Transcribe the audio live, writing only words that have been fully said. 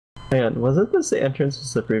Man, wasn't this the entrance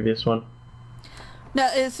as the previous one? No,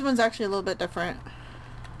 this one's actually a little bit different.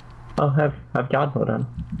 Oh, have God mode on.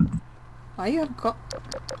 Why you have go-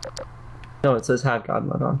 No, it says have God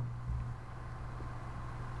mode on.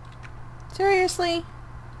 Seriously?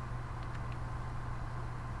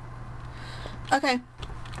 Okay.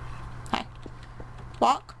 Hi.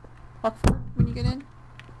 Walk. Walk forward when you get in.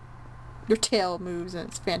 Your tail moves and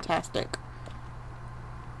it's fantastic.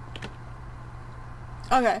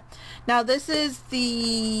 Okay. Now this is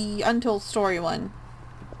the Untold story one.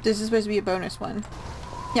 This is supposed to be a bonus one.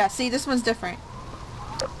 Yeah, see, this one's different.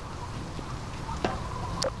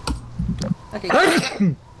 Okay.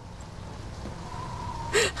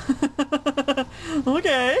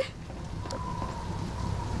 Okay.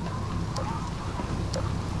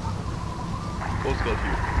 What's got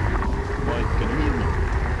you? Mike, can you hear me?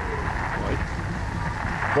 Mike?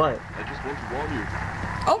 What? I just want to warn you.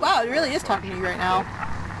 Oh wow, it really is talking to you right now. Be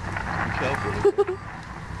careful.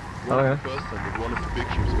 One Okay. of the first time with one of the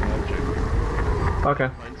pictures we hijacked. Okay.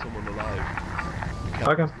 Find someone alive. The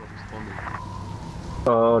Okay. captain's not responding.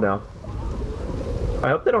 Oh no. I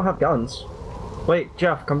hope they don't have guns. Wait,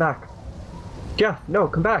 Jeff, come back. Jeff, no,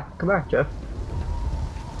 come back. Come back, Jeff.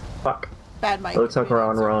 Fuck. Bad Mike. It looks like we're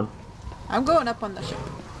on our own. I'm going up on the ship.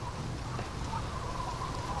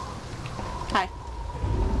 Hi.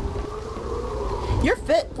 You're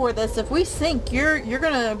fit for this. If we sink, you're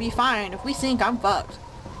gonna be fine. If we sink, I'm fucked.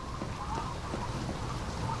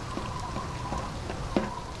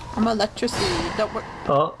 I'm electricity. Don't worry.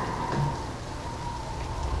 Oh.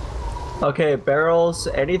 Okay, barrels,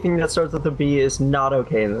 anything that starts with a B is not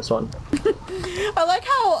okay in this one. I like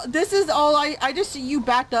how this is all I just see you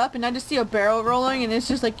backed up and I just see a barrel rolling and it's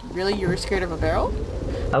just like, really, you were scared of a barrel?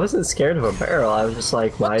 I wasn't scared of a barrel, I was just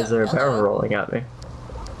like, why is there a barrel rolling at me?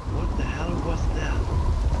 What the hell was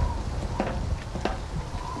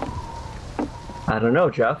that? I don't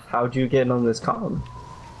know, Jeff. How'd you get on this comm?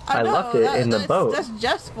 I know, left it in the boat. That's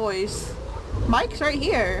Jeff's voice. Mike's right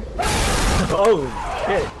here. Oh,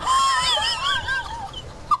 shit.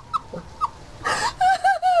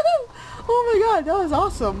 Oh my god, that was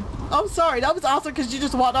awesome. I'm sorry, that was awesome because you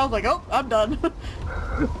just walked off like, oh, I'm done.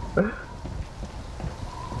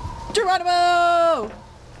 Geronimo!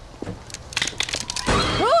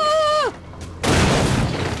 Ah!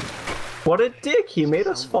 What a dick, he made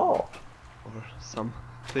us fall. Or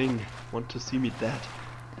something want to see me dead.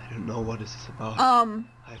 I don't know what this is about.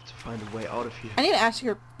 I have to find a way out of here. I need to ask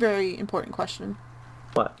you a very important question.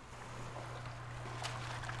 What?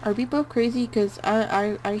 Are we both crazy? Because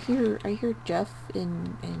I hear Jeff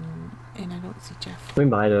and I don't see Jeff. We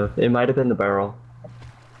might have. It might have been the barrel.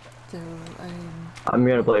 So I'm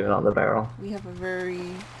gonna blame it on the barrel. we have a very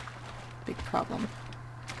big problem.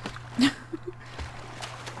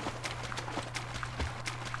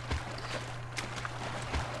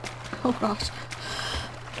 Oh gosh.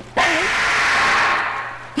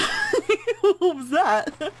 What was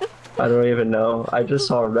that? I don't even know. I just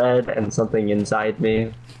saw red and something inside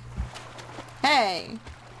me. Hey!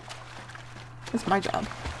 That's my job.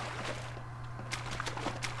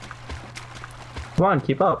 Come on,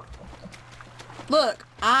 keep up. Look,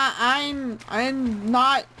 I'm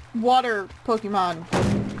not water Pokemon.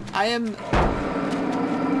 I am.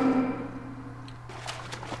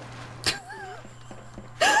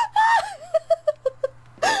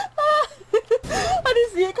 I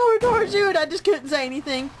didn't see it coming towards you and I just couldn't say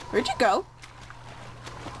anything. Where'd you go?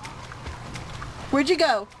 Where'd you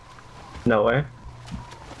go? Nowhere.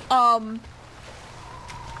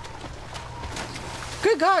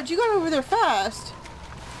 Good God, you got over there fast.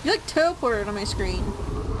 You like teleported on my screen.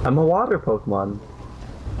 I'm a water Pokemon.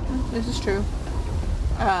 This is true.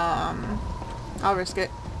 I'll risk it.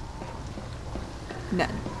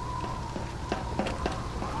 None.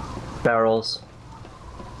 Barrels.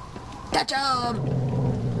 Catch 'em!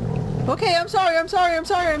 Okay, I'm sorry.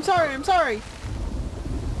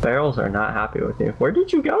 Barrels are not happy with you. Where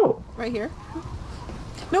did you go? Right here.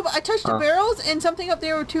 No, but I touched the barrels and something up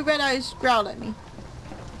there with two red eyes growled at me.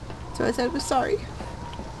 So I said I was sorry.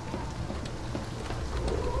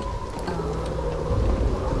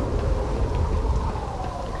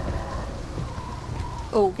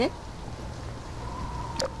 Okay.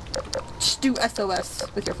 Just do SOS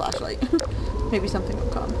with your flashlight. Maybe something will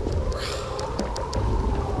come.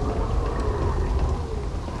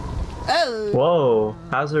 Oh! Whoa,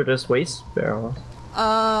 hazardous waste barrels.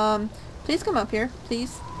 Please come up here.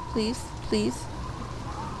 Please.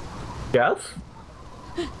 Jeff?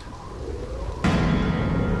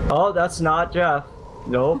 Oh, that's not Jeff.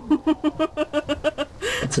 Nope.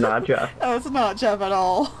 It's not Jeff. That's not Jeff at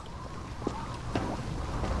all.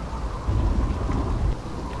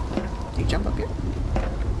 jump up here?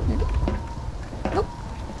 Maybe? Nope.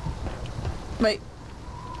 Wait.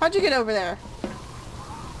 How'd you get over there?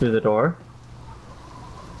 Through the door?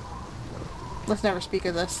 Let's never speak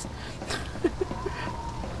of this.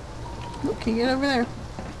 Nope, can you get over there?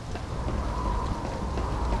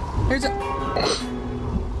 Here's a...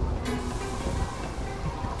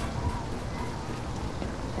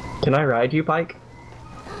 Can I ride you, Bike?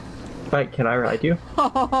 Bike, can I ride you?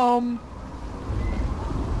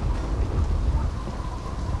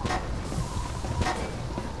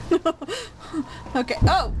 Okay.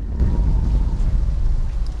 Oh.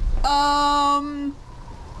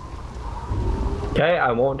 Okay,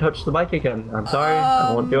 I won't touch the bike again. I'm sorry,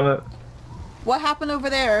 I won't do it. What happened over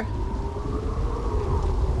there?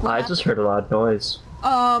 I just heard a loud noise.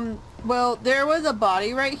 Well, there was a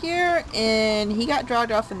body right here, and he got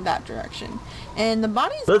dragged off in that direction. And the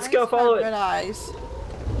body's Let's go follow it. Red eyes.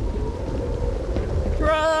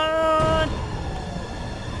 Run!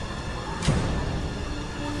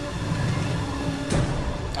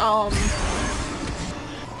 Oh,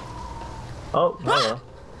 hello.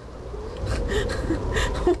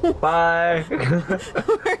 Bye.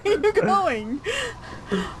 Where are you going?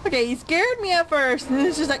 Okay, he scared me at first, and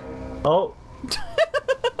it's just like... Oh.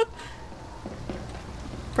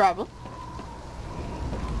 Problem.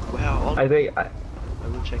 Wow. I think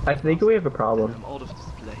will check I think we have a problem. I'm out of this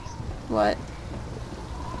place. What?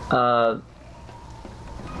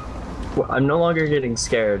 Well, I'm no longer getting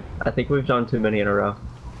scared. I think we've done too many in a row.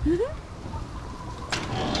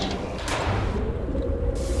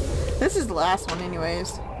 This is the last one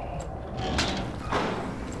anyways.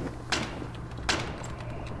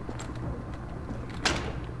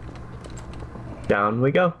 Down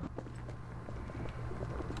we go.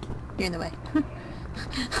 You're in the way.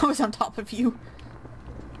 I was on top of you.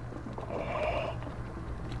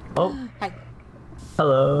 Oh. Hi.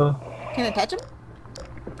 Hello. Can I touch him?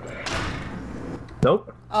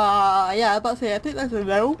 Nope. Yeah, I was about to say, I think that's a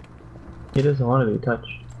no. He doesn't want to be touched.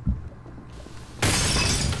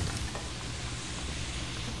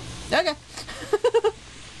 Okay.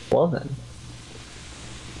 Well then.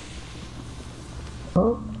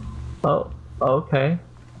 Oh. Oh. Okay.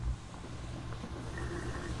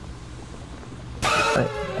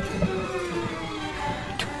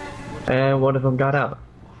 And one of them got out.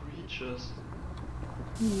 Creatures.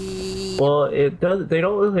 Well, it does. They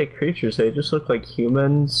don't look like creatures. They just look like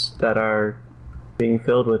humans that are being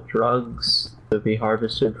filled with drugs to be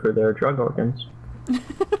harvested for their drug organs. Oh,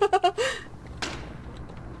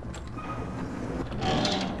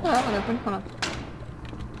 that one open. Hold on.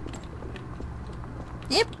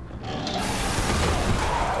 Yep.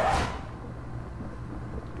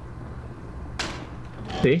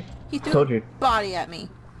 See? He threw Told a you. body at me.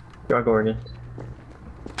 Drug organs.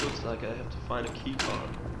 Looks like I have to find a key card.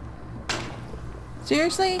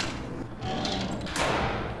 Seriously?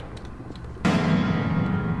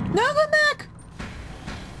 No, come back!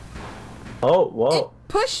 Oh, whoa. It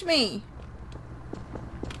pushed me!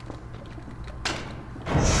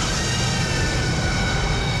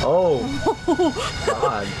 Oh.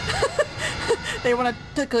 God. They want to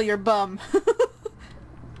tickle your bum.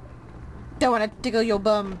 They want to tickle your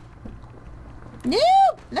bum. No!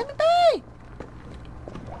 Let me be!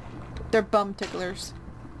 They're bum ticklers.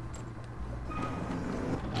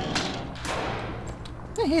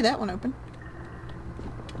 Hey, that one open.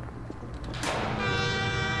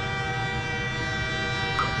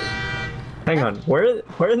 Hang on. We're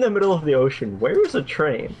in the middle of the ocean. Where is a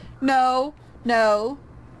train? No, no.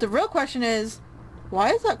 The real question is,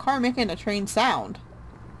 why is that car making a train sound?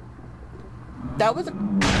 That was a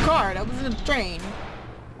car, that wasn't a train.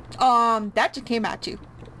 That just came at you.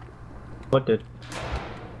 What did?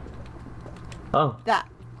 Oh. That.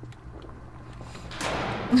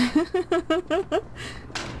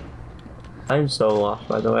 I'm so lost,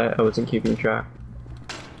 by the way. I wasn't keeping track.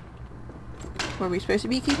 Were we supposed to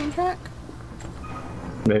be keeping track?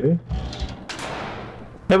 Maybe?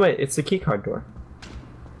 Hey, wait. It's the keycard door.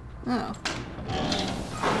 Oh.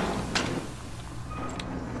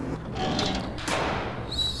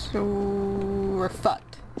 So we're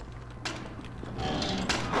fucked.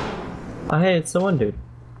 Oh, hey, it's the one dude.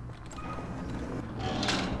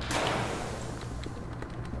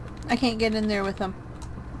 I can't get in there with him.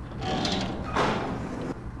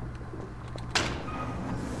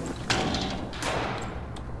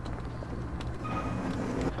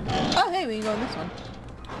 Oh, hey, we can go on this one.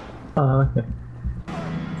 Oh, okay.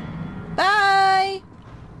 Bye!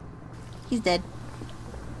 He's dead.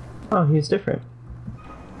 Oh, he's different.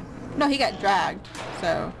 No, he got dragged,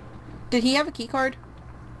 so... Did he have a key card?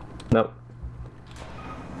 Nope.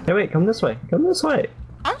 Hey, wait, come this way. Come this way.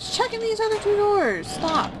 I'm was checking these other two doors.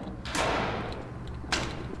 Stop.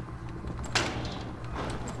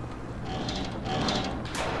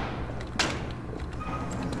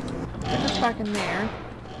 Put this back in there.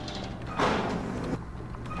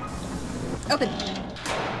 Open.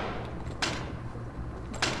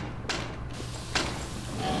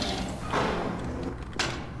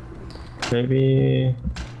 Maybe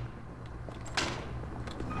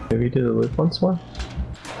do the loop once more?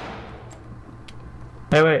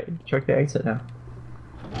 Hey wait, check the exit now.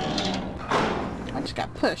 I just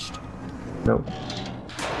got pushed. Nope.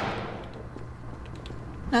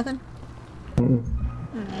 Nothing? Mm-mm.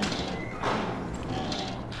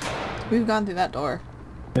 We've gone through that door.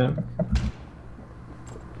 Yeah.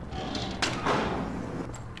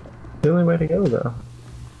 The only way to go though.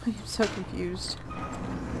 I'm so confused.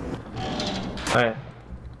 Alright.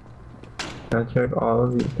 Now check all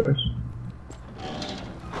of these doors.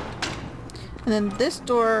 And then this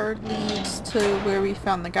door leads to where we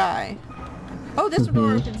found the guy. Oh, this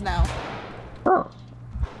door opens now. Oh.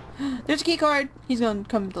 There's a key card. He's gonna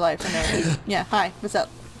come to life. I know. Yeah, hi. What's up?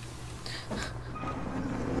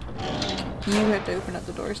 You have to open up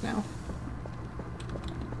the doors now.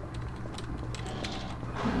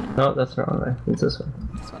 No, that's the wrong way. It's this way.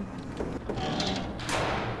 This one.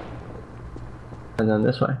 And then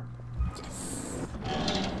this way. Yes.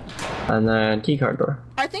 And then keycard door.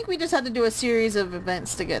 I think we just had to do a series of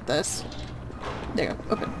events to get this. There you go.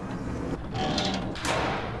 Open.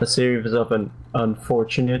 A series of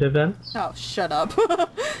unfortunate events. Oh, shut up.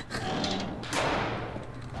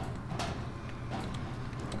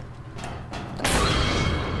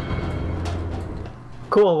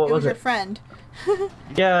 Cool, what was your it? friend.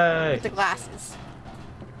 Yay! With the glasses.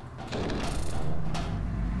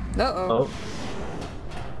 Uh-oh. Oh.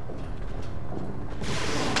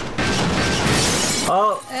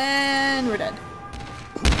 Oh! And we're dead.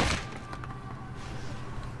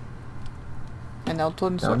 And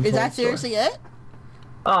Untold Sword. Is that seriously it?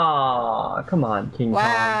 Aw, come on, King Kong.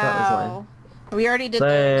 That was Wow. We already did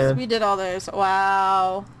those. We did all those.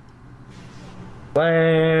 Wow.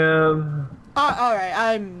 lame. Alright,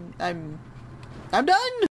 I'm done.